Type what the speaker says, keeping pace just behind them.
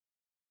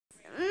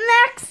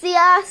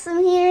Awesome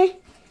here,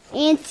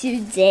 and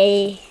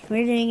today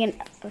we're doing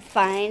a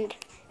Find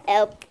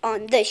Elf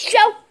on the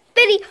Shelf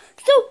video.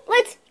 So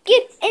let's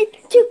get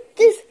into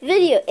this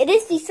video. It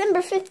is December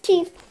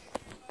 15th,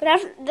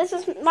 but this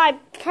is my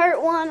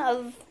part one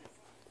of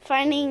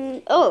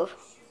finding. Oh,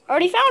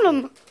 already found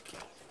him.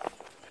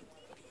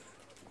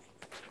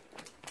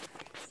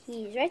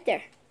 He's right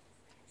there.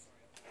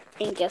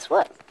 And guess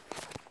what?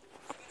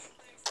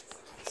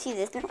 See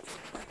this now?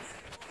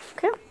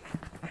 Okay.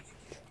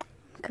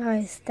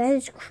 Guys, that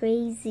is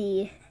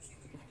crazy.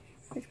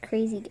 That's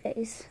crazy,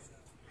 guys.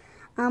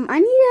 I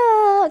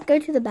need to go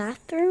to the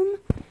bathroom.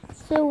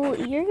 So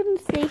you're gonna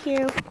stay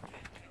here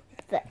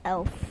with the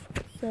elf.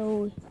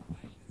 So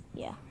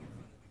yeah.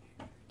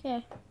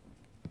 Okay.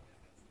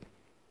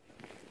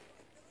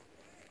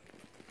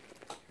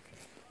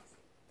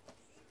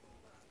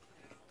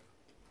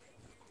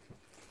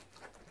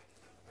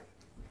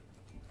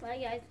 Bye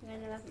guys, I'm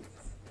gonna bathroom.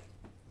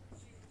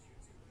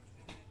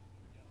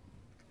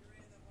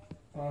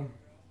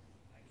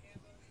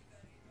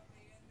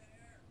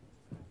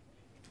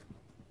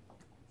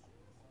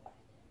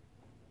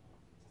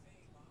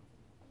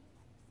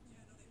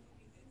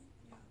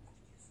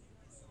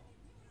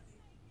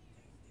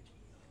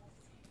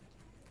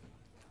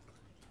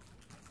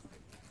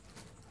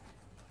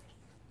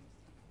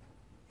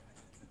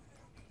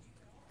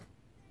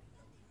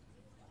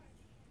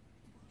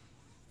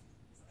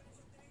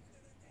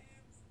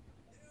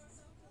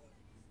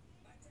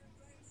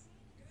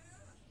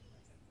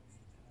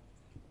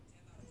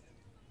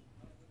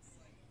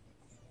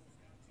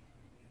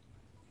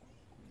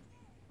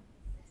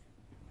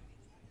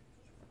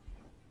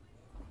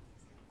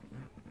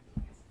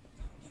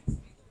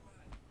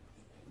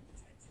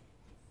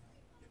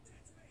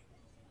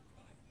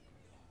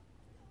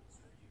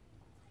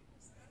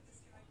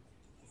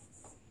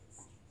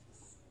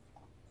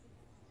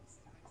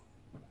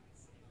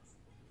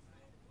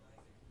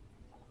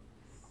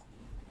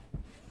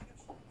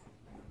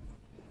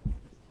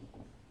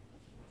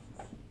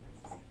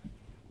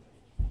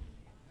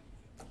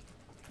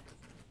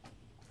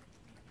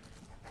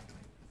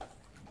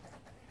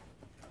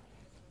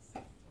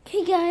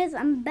 Hey guys,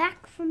 I'm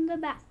back from the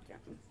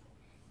bathroom,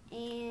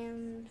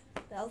 and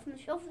the elf on the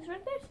shelf is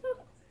right there.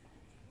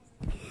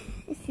 So,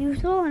 if you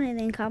saw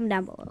anything, comment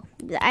down below.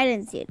 I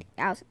didn't see it.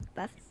 I was in the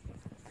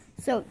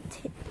bathroom.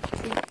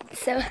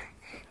 So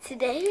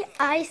today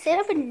I set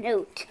up a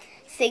note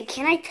saying,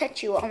 "Can I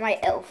touch you on my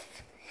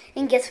elf?"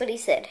 And guess what he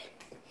said?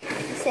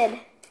 He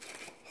said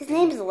his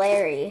name's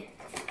Larry.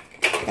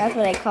 That's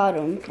what I called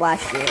him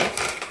last year.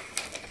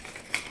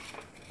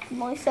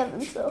 I'm only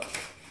 7, so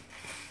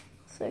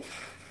 6.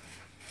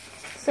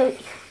 So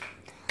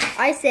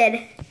I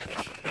said,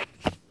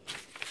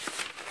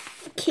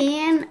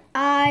 "Can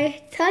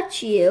I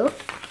touch you?"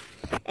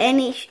 And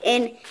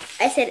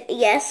I said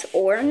yes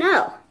or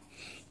no.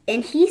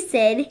 And he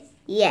said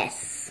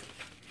yes.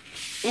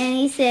 And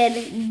he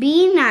said,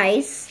 "Be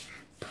nice,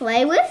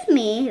 play with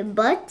me,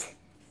 but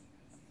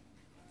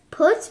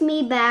put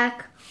me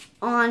back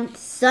on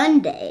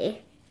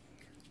Sunday.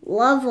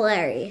 Love,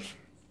 Larry."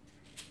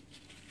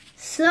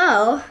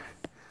 So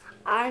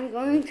I'm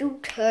going to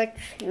touch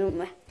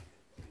him.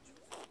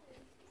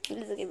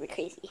 This is gonna be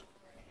crazy.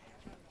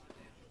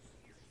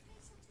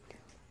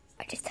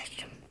 I just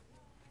touched him.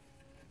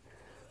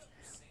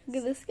 Look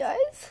at this,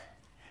 guys.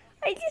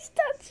 I just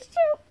touched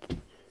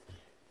him.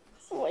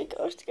 Oh my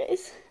gosh,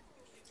 guys.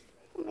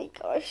 Oh my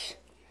gosh.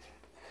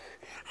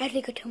 I have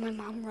to go tell my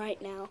mom right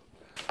now.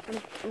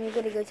 I'm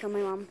gonna go tell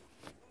my mom.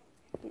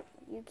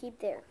 You keep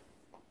there.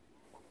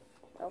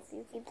 Elf,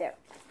 you keep there.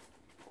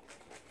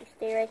 You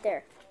stay right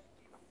there.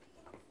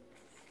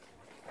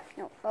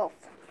 No, Elf.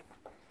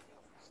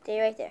 Stay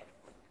right there.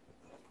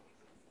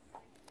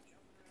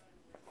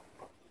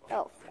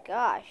 Elf,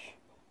 gosh.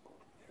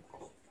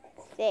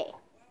 Stay.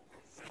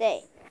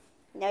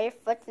 Now your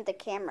foot's in the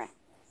camera.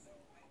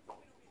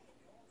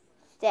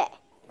 Stay.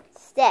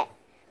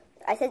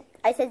 I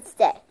said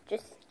stay.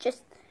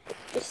 Just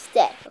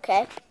stay,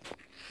 okay?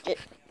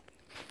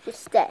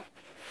 Just stay.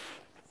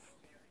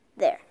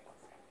 There.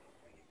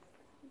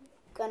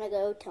 Gonna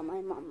go tell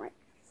my mom right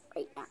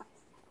now.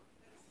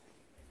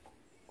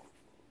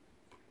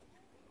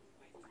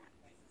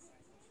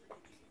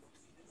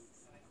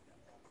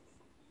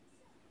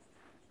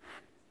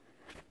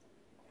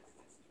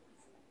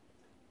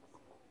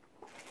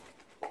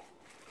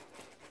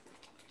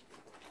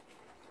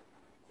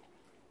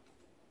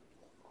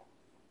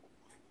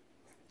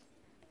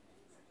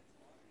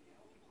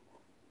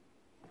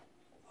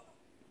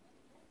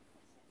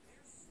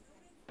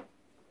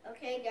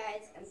 Okay,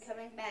 guys, I'm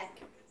coming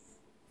back.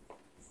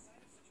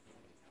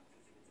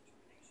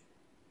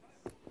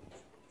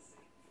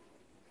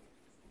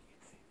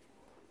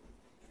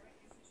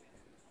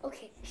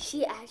 Okay,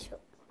 she actually.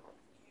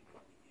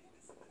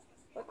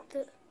 What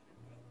the?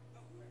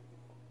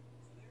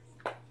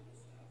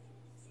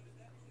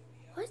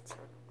 What?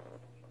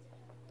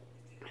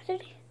 How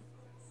did he?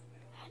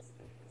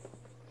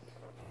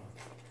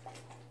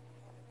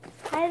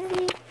 How did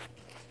he?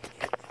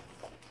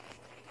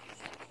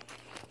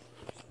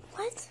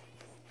 What?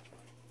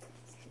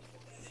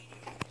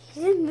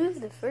 He didn't move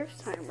the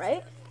first time,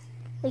 right?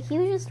 Like, he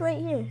was just right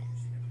here.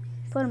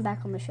 Put him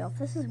back on the shelf.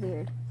 This is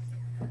weird.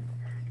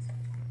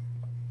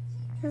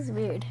 This is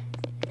weird.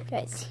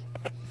 Guys,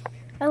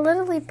 I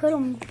literally put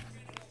him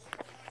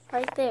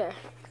right there.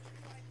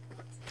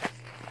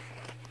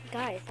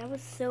 Guys, that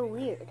was so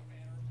weird.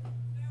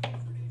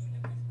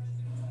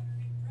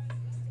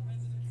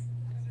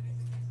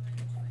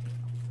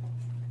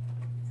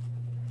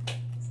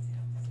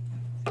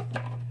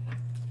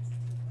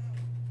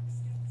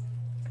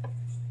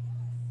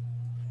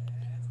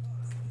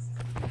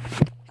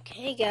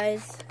 Okay,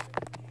 guys,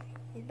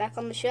 he's back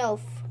on the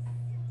shelf.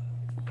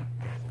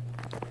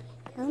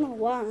 I don't know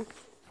why.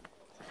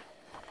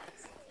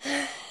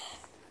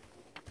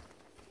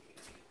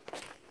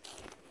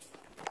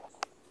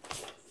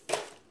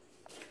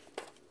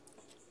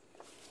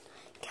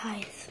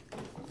 Guys,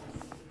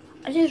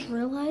 I just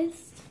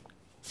realized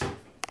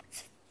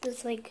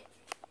it's like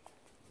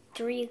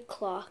 3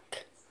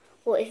 o'clock.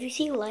 Well, if you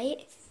see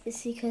light,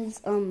 it's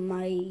because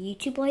my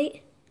YouTube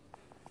light,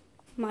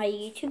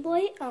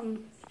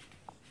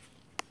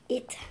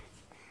 it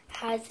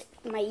has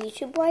my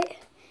YouTube light.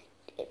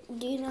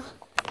 Do you know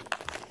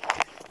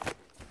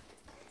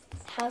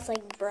how it's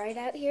like bright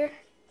out here?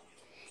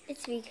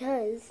 It's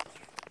because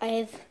I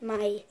have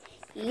my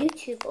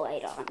YouTube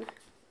light on.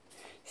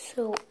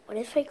 So what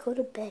if I go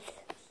to bed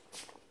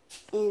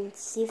and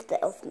see if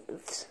the elf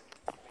moves?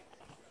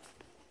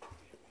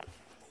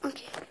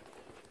 Okay.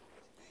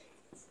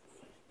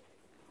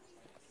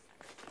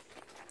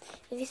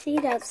 If you see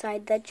it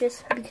outside, that's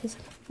just because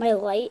my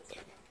light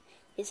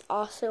is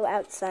also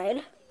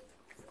outside.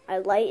 My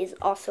light is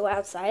also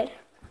outside,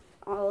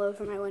 all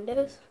over my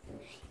windows,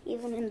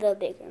 even in the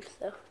big room.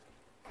 So,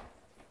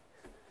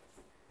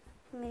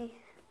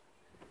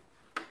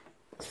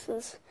 this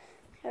is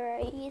where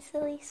I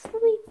easily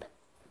sleep.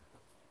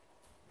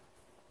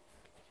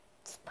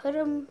 Let's put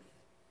them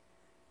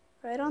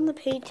right on the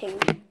painting.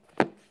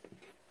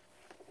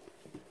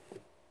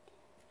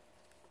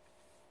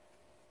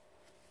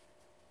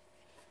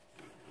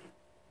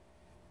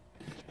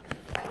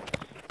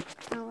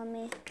 Now let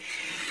me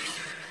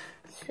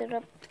set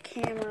up the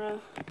camera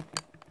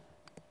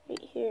right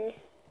here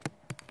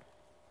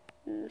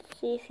and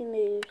see if he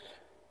moves.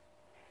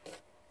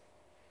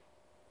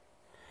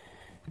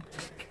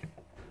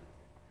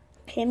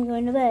 Okay, I'm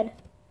going to bed.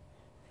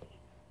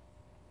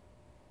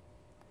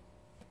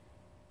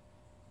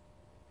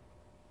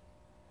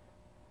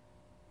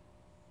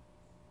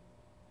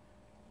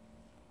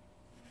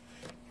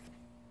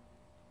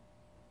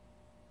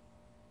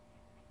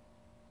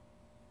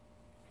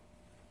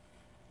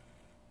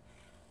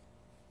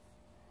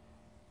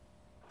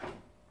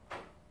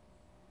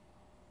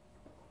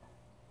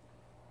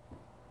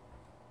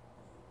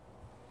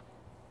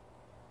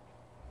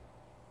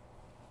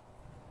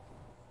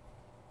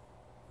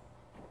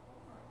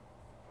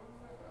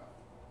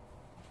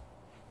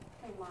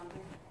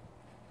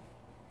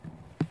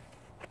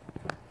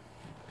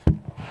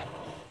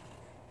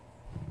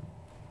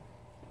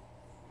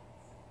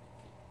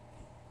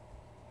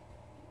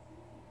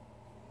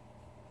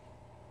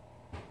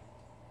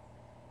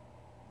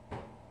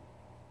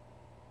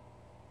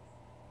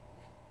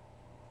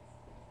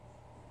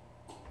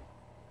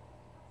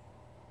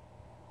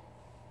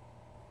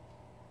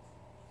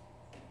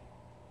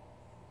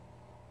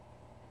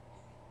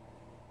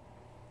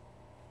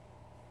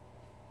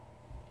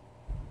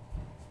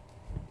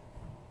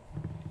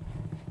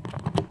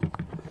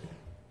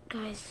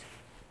 Guys,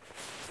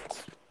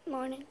 it's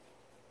morning.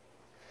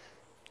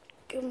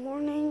 Good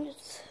morning.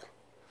 It's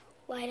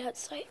light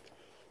outside.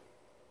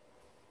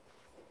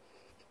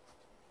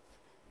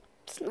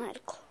 It's 9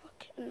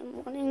 o'clock in the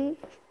morning.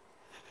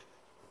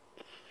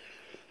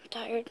 I'm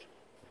tired.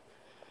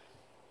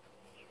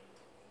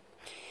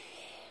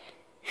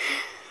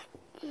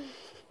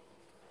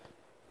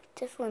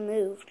 Definitely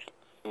moved,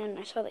 and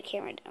I saw the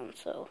camera down,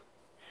 so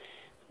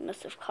I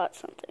must have caught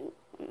something.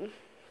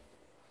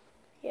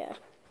 Yeah.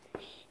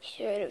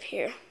 He's right over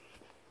here.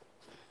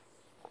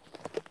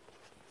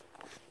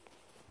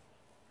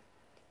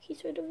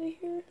 He's right over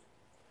here.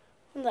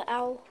 And the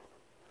owl.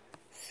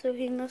 So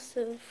he must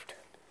have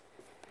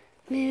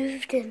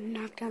moved and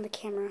knocked down the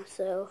camera.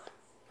 So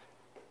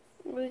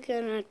we're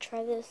gonna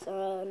try this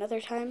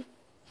another time.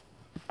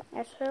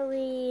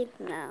 Actually,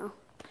 no.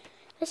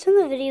 Let's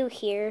end the video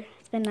here.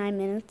 It's been 9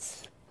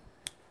 minutes.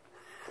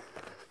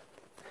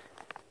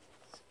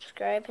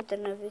 Subscribe, hit the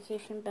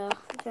notification bell,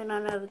 turn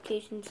on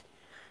notifications.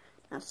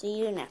 I'll see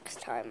you next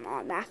time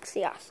on Max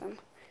the Awesome.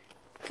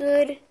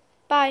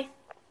 Goodbye.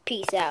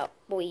 Peace out,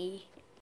 boy.